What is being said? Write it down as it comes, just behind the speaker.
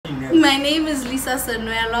My name is Lissa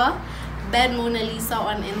Senwelo, Bad Mona Lisa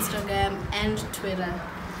on Instagram and Twitter.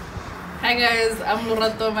 Hi guys, I'm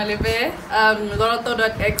Lorato Malepe,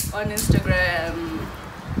 Lorato.x on Instagram.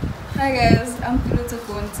 Hi guys, I'm Tuduetso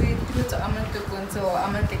Koontse, Amantle or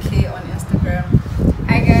Amantle K on Instagram.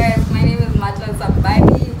 Hi guys, my name is Maatla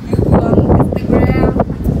Zambane, you on Instagram.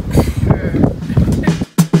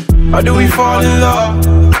 How do we fall in love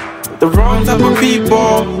with the wrong type of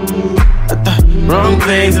people at the wrong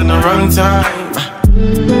place and the wrong time?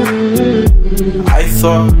 I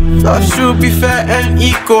thought love should be fair and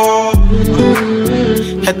equal,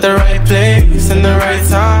 at the right place and the right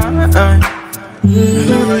time.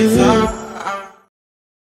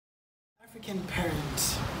 African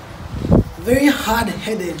parents, very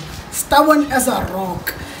hard-headed, stubborn as a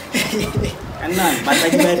rock. And none, but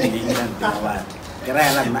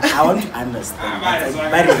I want to understand.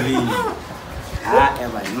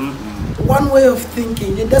 One way of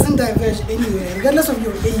thinking, it doesn't diverge anywhere, regardless of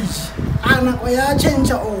your age.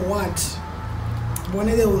 Change or what?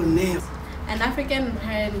 They will name. An African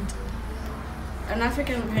parent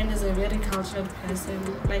is a very cultured person.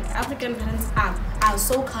 Like, African parents are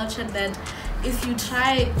so cultured that if you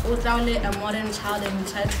try without a modern child and you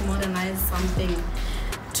try to modernize something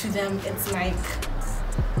to them, it's like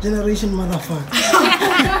generation motherfucker.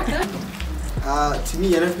 To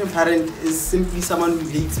me, an African parent is simply someone who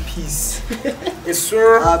hates peace. Yes,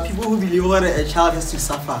 sir. People who believe that a child has to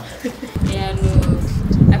suffer. Yeah, no.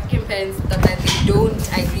 African parents that they don't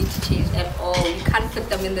agree to change at all. You can't put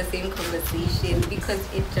them in the same conversation because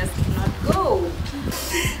it just cannot go.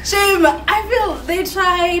 Shame, I feel they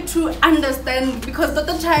try to understand because at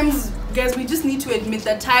the times, guys, we just need to admit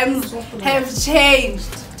that times have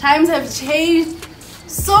changed. Times have changed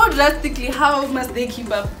so drastically. How must they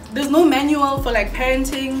keep up? There's no manual for like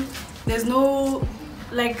parenting. There's no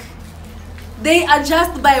like, they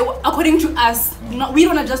adjust by according to us. We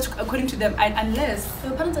don't adjust according to them unless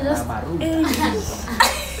your parents are just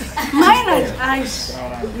mine are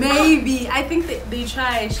maybe. I think they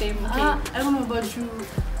try. Shame. Okay. I don't know about you.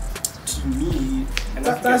 To me,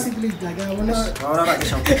 That's it, like I wanna.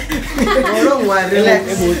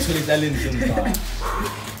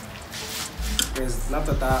 Not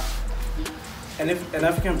that an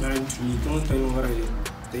African parent to me, don't tell me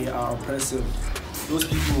they are oppressive. Those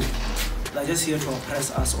people are just here to oppress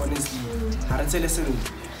us, honestly. Listen,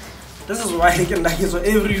 this is why I can so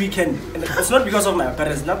every weekend. And it's not because of my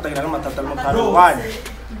parents, not like why?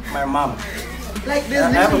 My mom. Like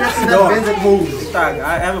there's nothing that bends at home.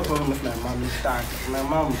 I have a problem with my mom. My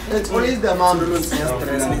mom. It's always the mom.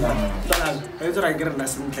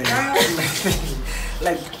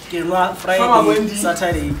 Like, you know, Friday,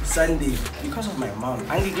 Saturday, Sunday, because of my mom.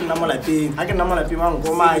 I get number like paying. I get number like paying. I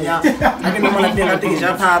get number like paying. I think it's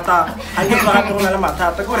a tata. I get number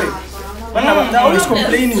tata. But they're always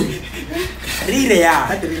complaining. Really,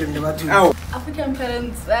 African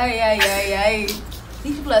parents,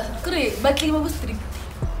 these people are great, but they were strict.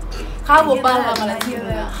 How about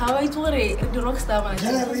how I told the rockstar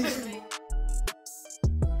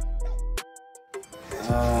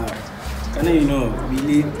you know, we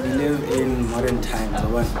live in modern times,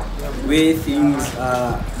 where things,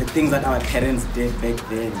 the things that our parents did back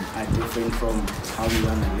then are different from how we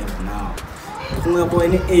want to live now. You know,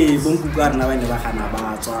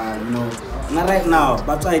 right now,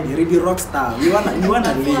 but I be really rock star. We wanna live. We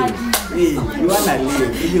wanna live.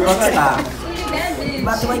 We be rock star.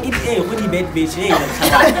 But why get what the bad bitch? We don't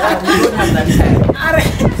have that time.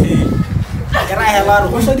 Can I have a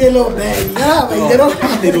Also, they love bad. Yeah, but they don't.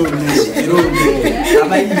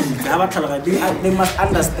 They must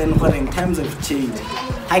understand when times have changed.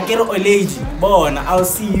 I get a lady, born, I'll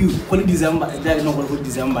see you. When December, there's no good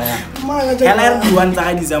December. Can do one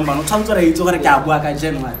time December? No time to write to a Kabuaka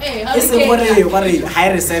January. It's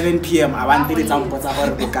higher 7 p.m. I want to get some photos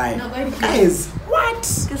of the guy. Guys, what?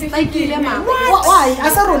 Why? I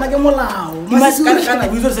saw like a molao. You must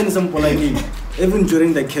send some polite. Even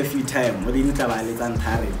during the curfew time, what do you need to buy? It's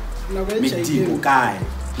untiring. Guy.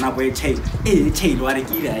 Mari,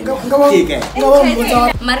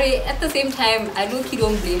 at the same time, I don't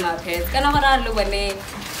blame our parents.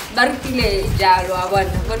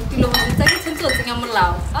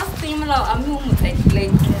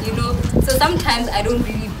 You know, so sometimes I don't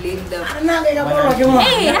really blame them.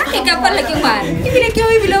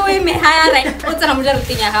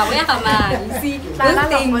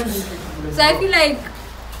 So I feel like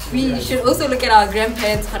we should also look at our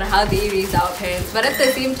grandparents for how they raised our parents. But at the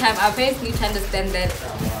same time, our parents need to understand that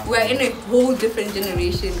we're in a whole different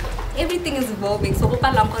generation. Everything is evolving. So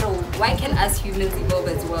why can't us humans evolve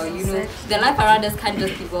as well? You know, the life around us can't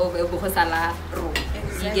just evolve.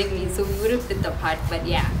 You get me? So we would have fit the part, but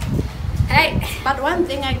yeah. Hey. But one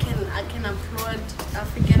thing I can applaud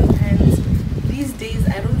African parents these days.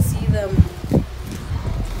 I don't see them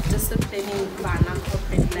disciplining Bana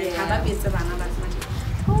corporately. Like,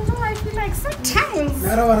 oh no, I feel like sometimes.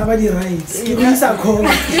 Nara wana ba di rights. Ke isa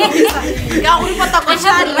khona. Ya go ipota go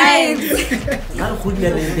share rights. Na go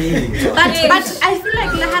dile le ding. But I feel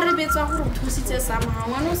like le ha re betswa go thusitse somehow.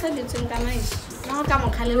 Ngwana o sa betseng kana ish. No ka mo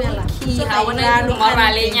khalebela. I want to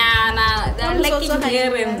moralenyana. They're like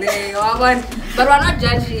here and there. But we're not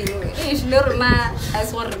judging. It's not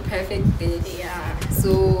as one perfect day. Yeah.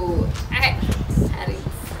 So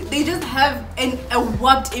they just have a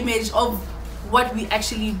warped image of what we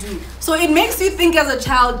actually do. So it makes you think as a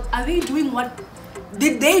child, are they doing what?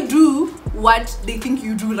 Did they do what they think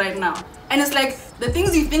you do right now? And it's like, the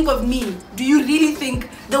things you think of me, do you really think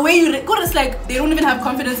the way you... It's like, they don't even have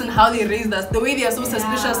confidence in how they raised us, the way they are so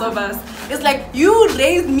suspicious of us. It's like, you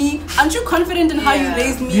raised me, aren't you confident in how you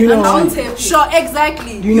raised me? You know why? Sure,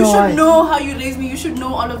 exactly. You should know how you raised me, you should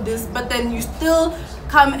know all of this, but then you still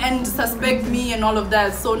come and suspect me and all of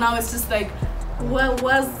that. So now it's just like,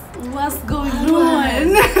 what's going on?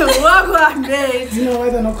 You know why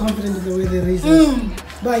they're not confident in the way they raise us?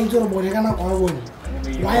 But you don't want to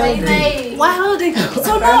Why they?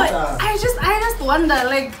 So now I just wonder,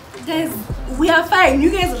 like, guys, we are fine.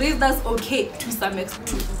 You guys raised us okay to some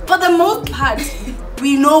extent. For the most part,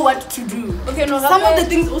 we know what to do. Okay, no. Some of the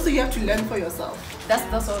things also you have to learn for yourself.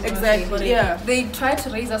 That's what exactly. Yeah. They try to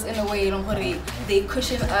raise us in a way, they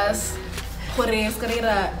cushion us.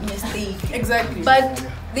 Mistake. Exactly. But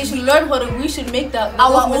they should learn we should make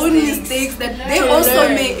our own mistakes that they also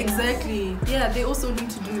make. Exactly. Yeah, they also need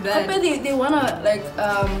to do that. They wanna like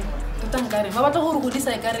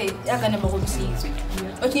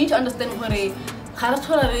but you need to understand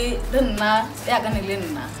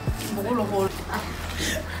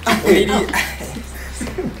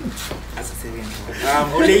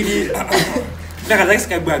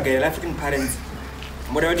African parents.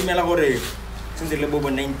 Since the labor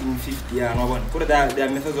 1950, there are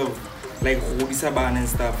methods of like Hodisabana and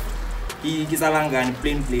stuff. He is a long and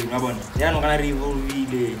plain. They are not gonna revolve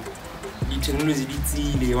the technology.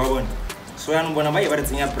 So I'm gonna buy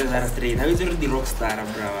everything up straight. How is it the rock star,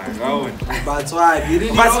 bro? That's why the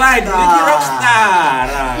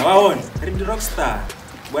rock star.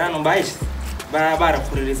 Boy, I'm buy Barbara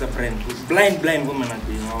for a friend. Blind woman at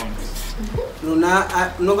the Luna,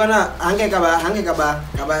 no gonna I'm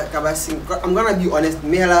gonna be honest,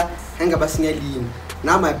 Mela Hangabasingin.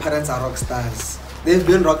 Now my parents are rock stars. They've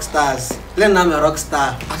been rock stars. Then I'm a rock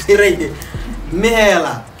star.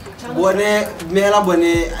 Mela Bone,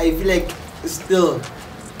 I feel like still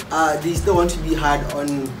they still want to be hard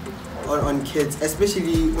on kids,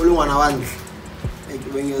 especially only one like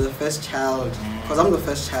when you're the first child. Because I'm the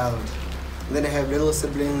first child. And then I have little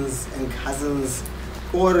siblings and cousins.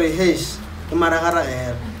 Looking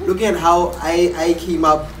at how I came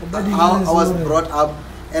up, how I was brought up,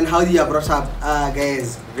 and how they are brought up,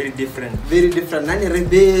 guys. Very different. Very different. Nani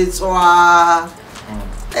rebates or man.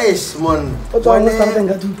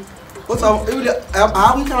 What's I'm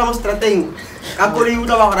starting. Kakuri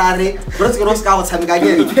udah bakarare, terus terus kau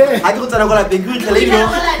samganya. Aku tuh nak begu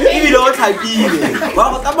kelihatan. Ini loh tapi.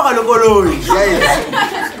 Wah, kau tambah kalau guys.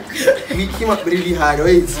 We came up really hard,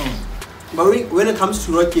 right? But when it comes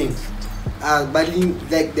to rocking,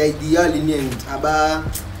 like the idea lenient,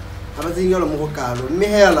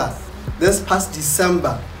 this past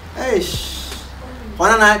December,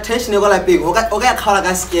 one attention like big. Okay,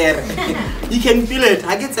 I scared. You can feel it.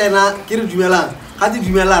 I get kiru how did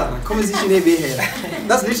you conversation here?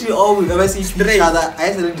 That's literally all we've ever seen each other.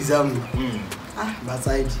 I said December. But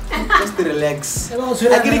just to relax. I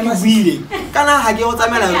get it weird. Can I have your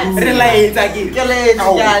time and relate again?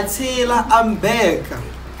 I'm back.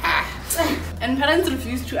 And parents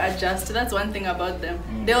refuse to adjust. That's one thing about them.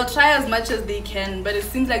 They'll try as much as they can, but it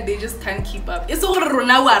seems like they just can't keep up. It's all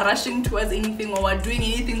now we're rushing towards anything or we're doing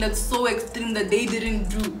anything that's so extreme that they didn't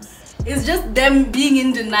do. It's just them being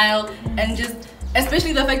in denial and just,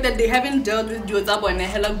 especially the fact that they haven't dealt with Tuduetso and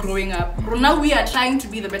Nehela growing up. Now we are trying to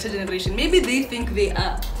be the better generation. Maybe they think they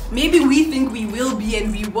are. Maybe we think we will be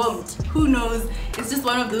and we won't. Who knows? It's just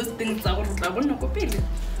one of those things.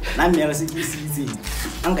 I'm never easy.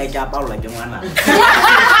 I'm going to get out like a man. I'm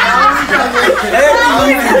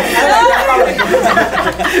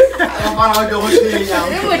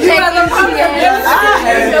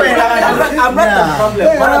not the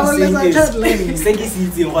problem. What I'm saying is, take it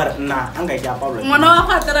easy. What? Nah, I'm going to get out like a man.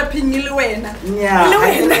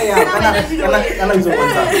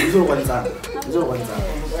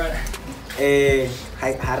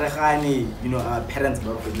 you know, our parents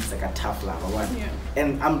were like a tough love one.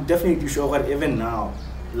 And I'm definitely sure that even now,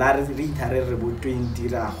 that's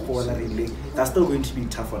still going to be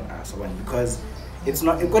tough on us one, because it's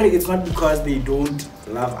not because they don't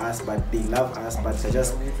love us, but they love us, but they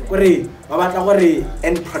just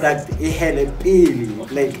end product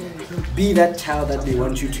like be that child that they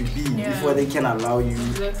want you to be before they can allow you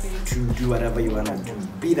to do whatever you want to do.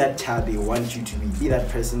 Be that child they want you to be that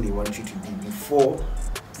person they want you to be before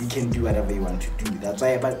you can do whatever you want to do. That's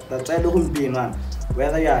why don't be one.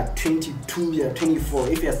 Whether you are 22, you are 24,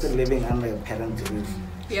 if you are still living under your parents' roof,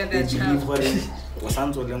 they believe what it was.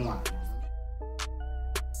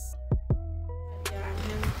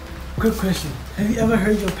 Quick question. Have you ever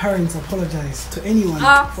heard your parents apologize to anyone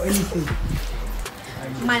for anything?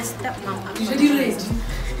 My stepmom.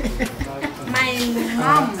 My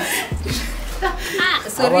mom.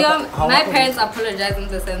 So my parents apologize in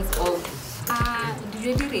the sense of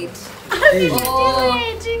did you read?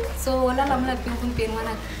 So Lalah Molefe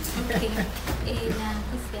okay.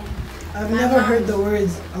 I've never heard the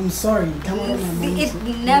words "I'm sorry" come out of my mouth. It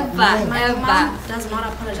never. My mom does not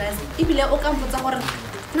apologize.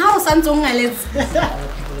 Now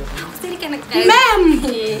ma'am,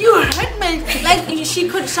 you hurt me. Like she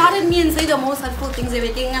could shout at me and say the most hurtful things. Now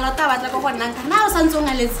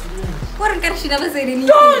she never said anything.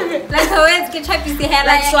 Like her words get happy to her.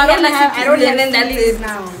 Like so I don't have feelings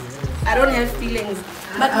now. I don't have feelings.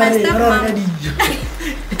 But my stepmom.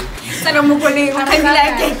 But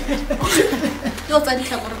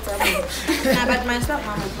my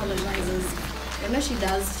stepmom apologizes. You know she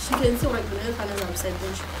does. She can see like when her is upset,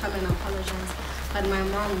 then she come and apologize. But my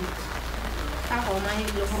mom,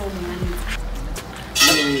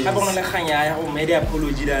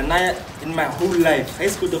 in my whole life, I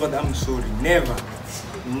school I'm sorry. Never.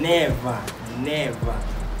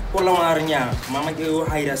 Mama gave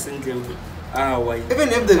hide why? Even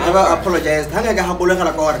if they never apologized,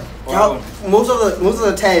 most of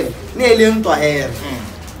the time, nearly to hair.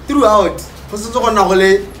 Throughout,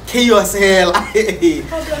 chaos hell. They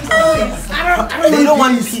don't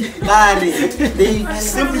want peace. They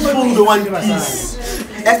simply don't want peace.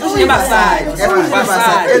 Especially my side.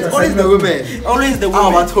 It's always the women. Always the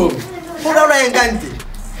women at home.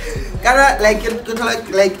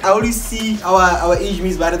 Like I always see our age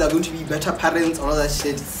mates are going to be better parents and all that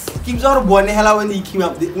shit. Keeps out born hella when they came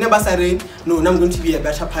up. They never said no, I'm going to be a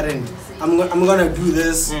better parent. I'm gonna do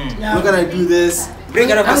this. I'm gonna do this. Break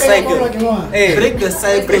out of the cycle. Hey, break the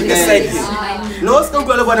cycle. Break the cycle. No, still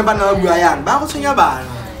go over the banana. Bago sunya ba?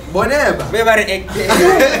 Boneba. Very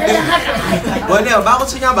Boneba. Bago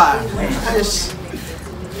sunya ba?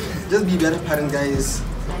 Just be better parent, guys.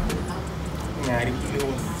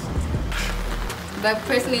 But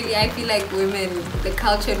personally, I feel like women, the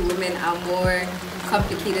cultured women, are more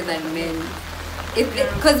complicated than men.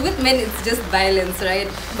 Because with men, it's just violence, right?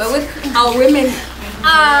 But with our women,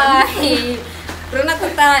 hey.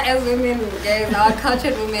 As women, guys, our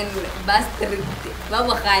cultured women, bastard, everything.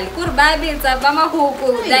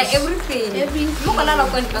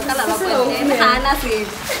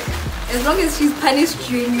 As long as she's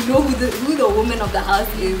punished you and you know who the woman of the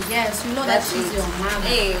house is. Yes, you know that she's your mom.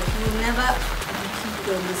 Hey, you never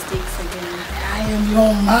repeat your mistakes again. I am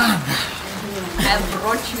your mom. I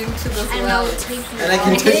brought you into this world. And I will take you and I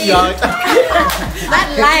can take you out. That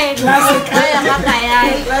line.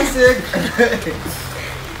 Classic.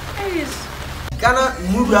 Kana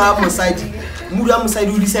muda muside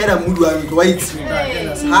who decide a muda white.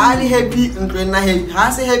 Highly happy and happy.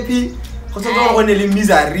 Hase happy. Because I don't want to leave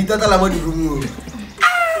misery. That's all I want to do.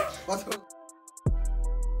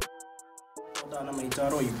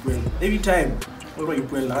 Every time, you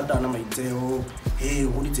will not done my tail. Hey,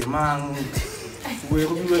 what is a man? I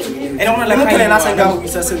don't want to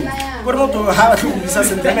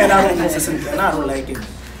like it.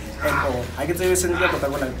 I can say listen, but I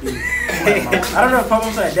want to be. I don't know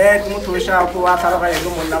problems like that. Come to a shop, go out of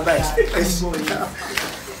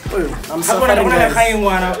I'm sorry. I'm not high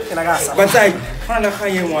one. But I found a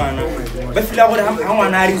high one. But I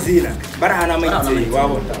want Arizona. But I want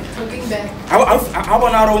I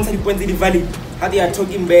want our own point in the valley. How they are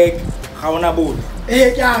talking back. How on a boat.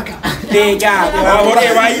 Hey, Jack. Hey, Jack.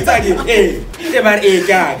 Why you talking? Hey,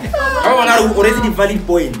 Jack. I want already the valid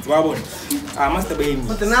point. I must have been.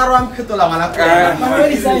 But now I'm put right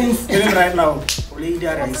now. Lady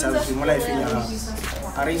Arizona to Molefe.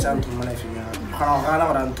 Arizona to Molefe.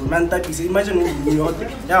 To mental peace. Imagine you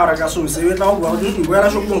are a castle. Say it now. Where I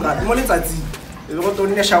should go. Moleti. You go to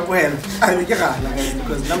the shop well. I will get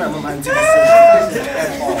because now I'm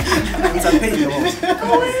it's a pain.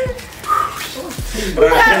 This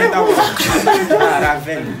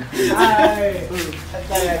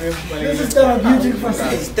is therapeutic for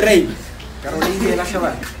straight.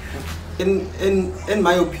 In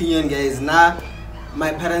my opinion, guys, now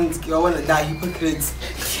my parents are one of the hypocrites,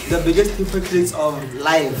 the biggest hypocrites of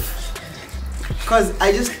life. Cause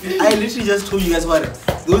I literally just told you guys what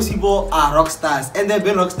those people are rock stars, and they've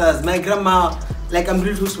been rock stars. My grandma, like I'm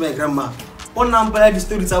really close to my grandma. On number the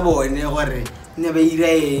stories about never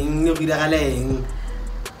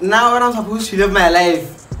now when I'm supposed to live my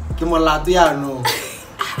life, no.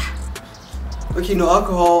 Okay, no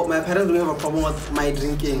alcohol. My parents don't have a problem with my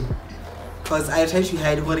drinking, cause I try to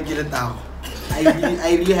hide what I get it down.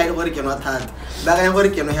 I really hide what I cannot hide. But I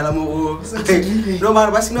work in hell more. No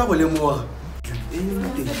matter what's not more.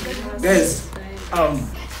 Guys, I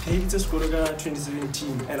hit to school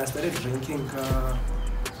 2017 and I started drinking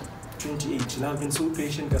 2018. I've been so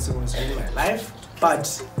patient because it was in my life,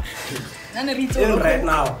 but even right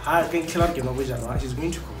now, I can kill her. She's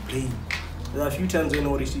going to complain. There are a few times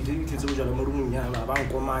when she just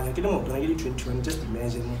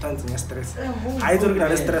imagine stress. I don't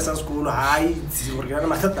get stress at school. I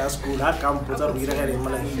school. I come put her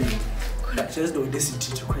just do this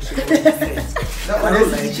to question. I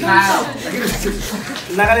don't like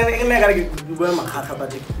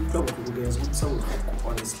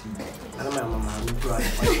honestly. I don't know,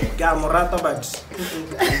 but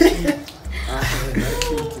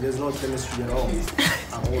there's no chemistry at all.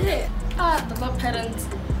 The parents,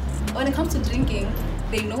 when it comes to drinking,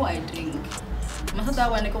 they know I drink. So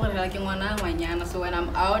when I'm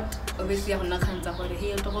out, obviously I'm not going to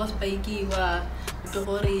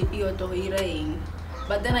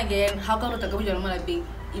but then again, how come to go to be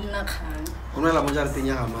in Nakan?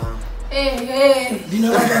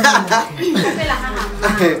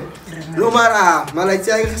 No matter,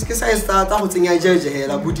 Malaysia is a start out in a judge here,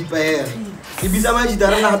 a booty pair. If it's a magic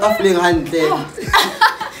that I'm not fling hand.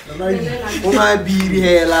 Oh, my beard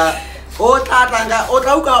here. Oh, Tatanga, oh,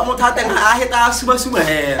 Tauka, Motatanga, I hit our Suma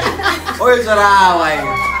hair. Oh, it's a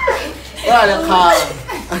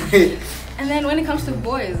and then when it comes to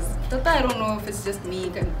boys, I don't know if it's just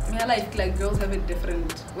me. I like girls have it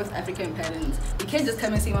different with African parents. You can't just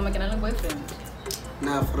come and say, Mama, can I have a boyfriend?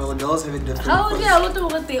 Nah, for girls have it different. How do you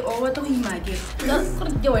what they or what do you make?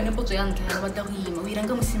 You're able to young care what we don't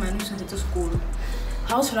come see my news to school.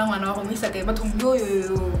 How's wrong and all Miss Ake, but yo.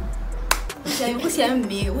 Who's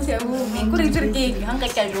me? Who's casual?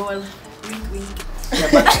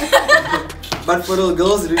 But for the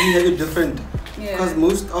girls, really have it different. Because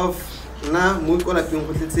most of now, most of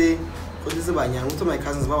my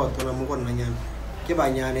cousins and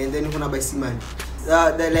then when I buy seaman.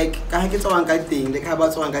 They're like, I get one guy thing, like how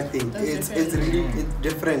about one guy thing. It's really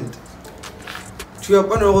different. To your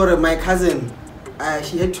point of my cousin,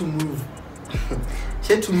 she had to move.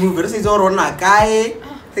 She had to move. This is all on a guy.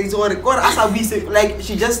 Like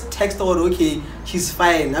she just texted her, okay, she's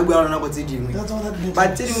fine. I'm going to know doing.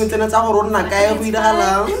 But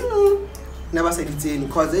never said it in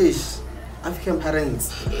because African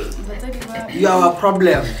parents, you are a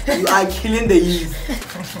problem. You are killing the youth.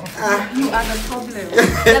 You are the problem.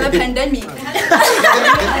 You are the pandemic.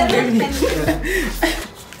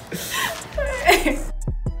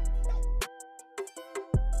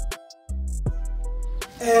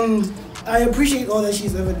 And I appreciate all that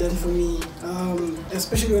she's ever done for me,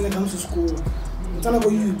 especially when it comes to school. It's not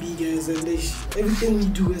about you, guys, and everything we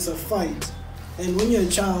do is a fight. And when you're a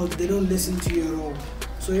child, they don't listen to you at all.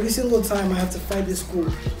 So every single time I have to fight at school,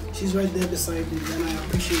 she's right there beside me, and I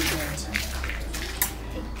appreciate that.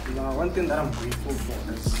 Now, one thing that I'm grateful for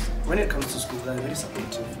is when it comes to school, they're very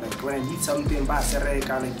supportive. Like when I need something, like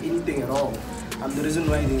anything at all, I'm the reason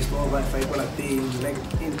why they install Wi-Fi thing. Like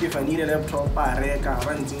if I need a laptop,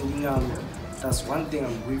 that's one thing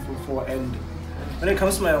I'm grateful for. And when it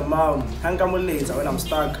comes to my mom, when I'm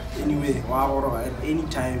stuck anywhere, at any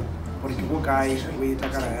time, I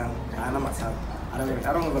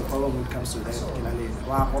don't have a problem when it comes to that.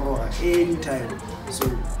 Anytime. So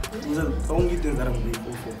those are the only things that I'm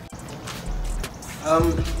grateful for.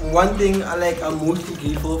 One thing I'm mostly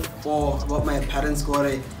grateful for about my parents,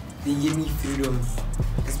 they give me freedom.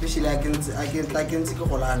 Especially I can take a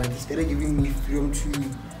like they're giving me freedom to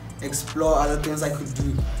explore other things I could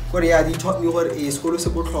do. They taught me what a school is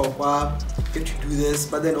about, you have to do this,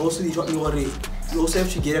 but then also they taught me what you also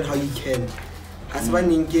have to get it how you can. As like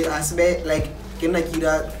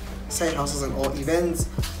side houses and all events,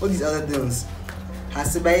 all these other things.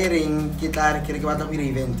 Has ring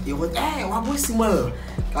event. It was what was similar.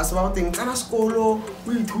 That's about things. And school,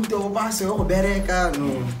 we took the bus no.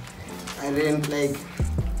 I didn't like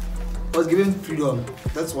I was given freedom.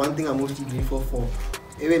 That's one thing I'm mostly grateful for.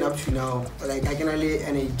 Even up to now, like I can only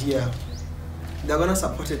an idea. They're gonna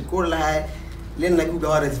support it. Go lie, learn like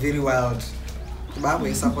Ugawa is very wild. But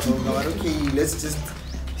we support Ugawa. Okay, let's just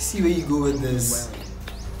see where you go with this.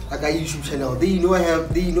 Like a YouTube channel. They know I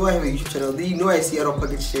have a YouTube channel. They know I see a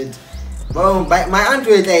pocket shit. But my aunt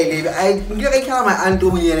where I live, I call my aunt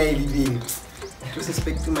over here I live.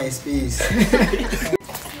 Disrespecting my space.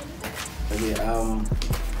 Okay,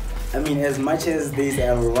 I mean, as much as there's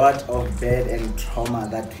a lot of bad and trauma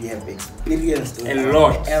that we have experienced, a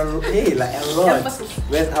lot,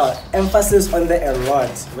 without emphasis on the a lot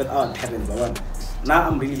with our parents. Now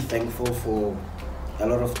I'm really thankful for a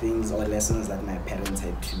lot of things or lessons that my parents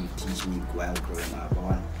had to teach me while growing up.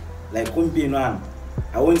 Like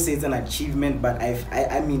I won't say it's an achievement, but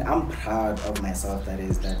I mean I'm proud of myself. That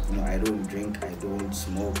is that I don't drink, I don't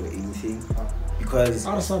smoke or anything. Because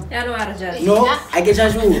no, I get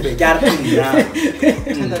judged.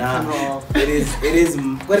 It is.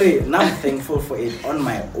 Now I'm thankful for it on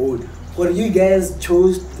my own. What you guys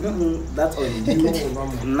chose, that's on you.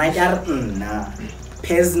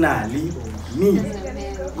 Personally, me,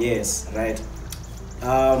 yes, right.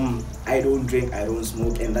 I don't drink, I don't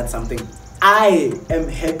smoke, and that's something I am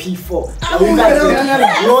happy for.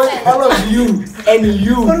 All of you and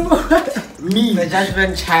you. Me, the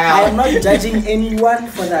judgment child. I am not judging anyone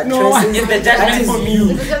for that. No, it's the judgment for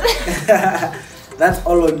me. That's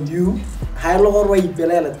all on you.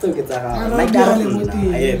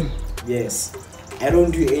 Yes, I don't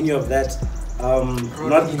do any of that.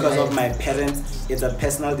 Not because of my parents. It's a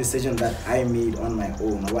personal decision that I made on my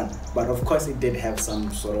own. But of course, it did have some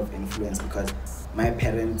sort of influence because my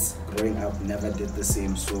parents growing up never did the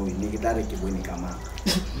same. So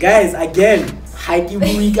guys, again,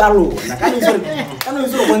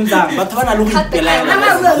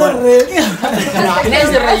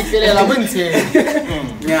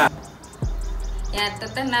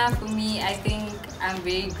 yeah, for me, I think I'm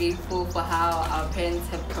very grateful for how our parents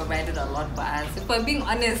have provided a lot for us. If we're being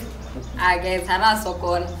honest, guys,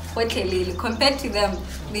 compared to them,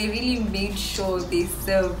 they really made sure they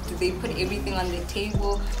served, they put everything on the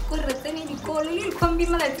table.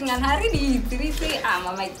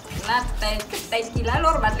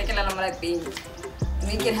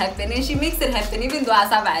 Make it happen, and she makes it happen even though I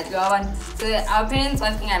survived. So our parents,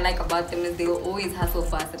 one thing I like about them is they will always hustle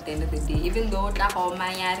for us at the end of the day. Even though at the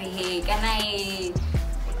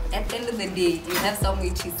end of the day you have somewhere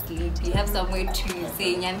to sleep, you have somewhere to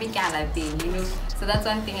say, So that's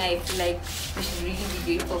one thing I feel like we should really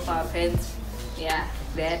be grateful for our parents. Yeah,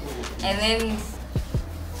 that. And then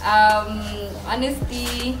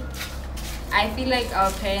honestly, I feel like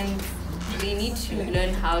our parents, they need to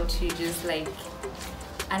learn how to just like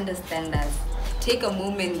understand us. Take a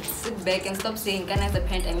moment, sit back and stop saying, can as a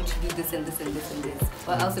parent I need to do this and this and this and this,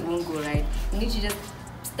 or else it won't go right. You need to just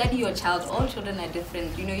study your child. All children are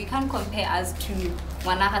different. You can't compare us to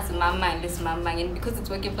Wana has mama and this mama, and because it's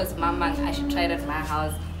working for his mama, I should try it at my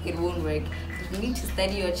house. It won't work. You need to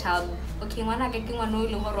study your child. Okay, Wana getting one no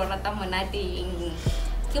Lorato Malepe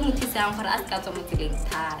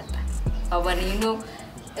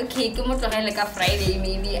okay, come on, like a Friday,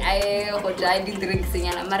 maybe I did drink sing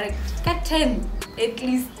and I'm at 10 at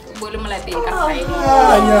least. Bolele Friday.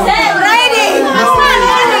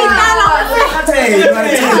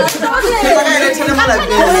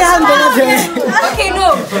 Okay,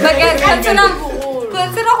 no, but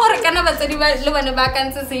consider how can have a live in a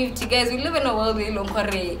vacant safety, guys. We live in a world where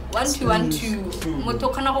 1212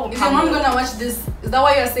 Motokana. Is your mom gonna watch this? Is that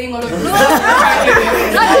why you're saying all of this? But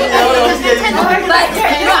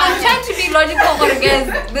I'm trying to be logical for guys.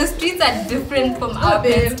 The streets are different from our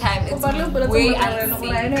parents' time. It's way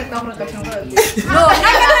unsafe.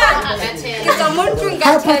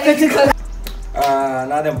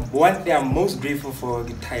 Now the one thing I'm most grateful for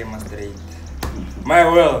the time straight. My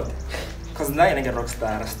world. Because now I get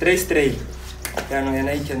rockstar. Straight. And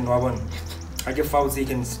I can I get found so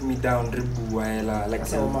can sit me down, like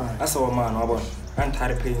that's all man, and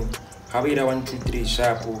Tarping. How we 1, 2, 3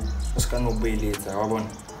 sharp no later.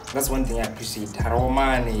 That's one thing I appreciate.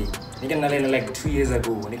 Haromani. You can like 2 years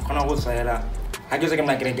ago. When you can also I guess I can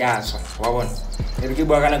like a gas. If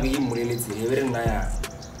you are gonna be immorality, every night.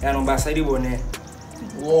 And on Basadi Bone.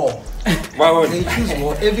 War.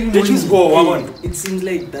 They choose war. It seems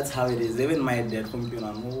like that's how it is. Even my dad from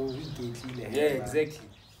yeah, exactly.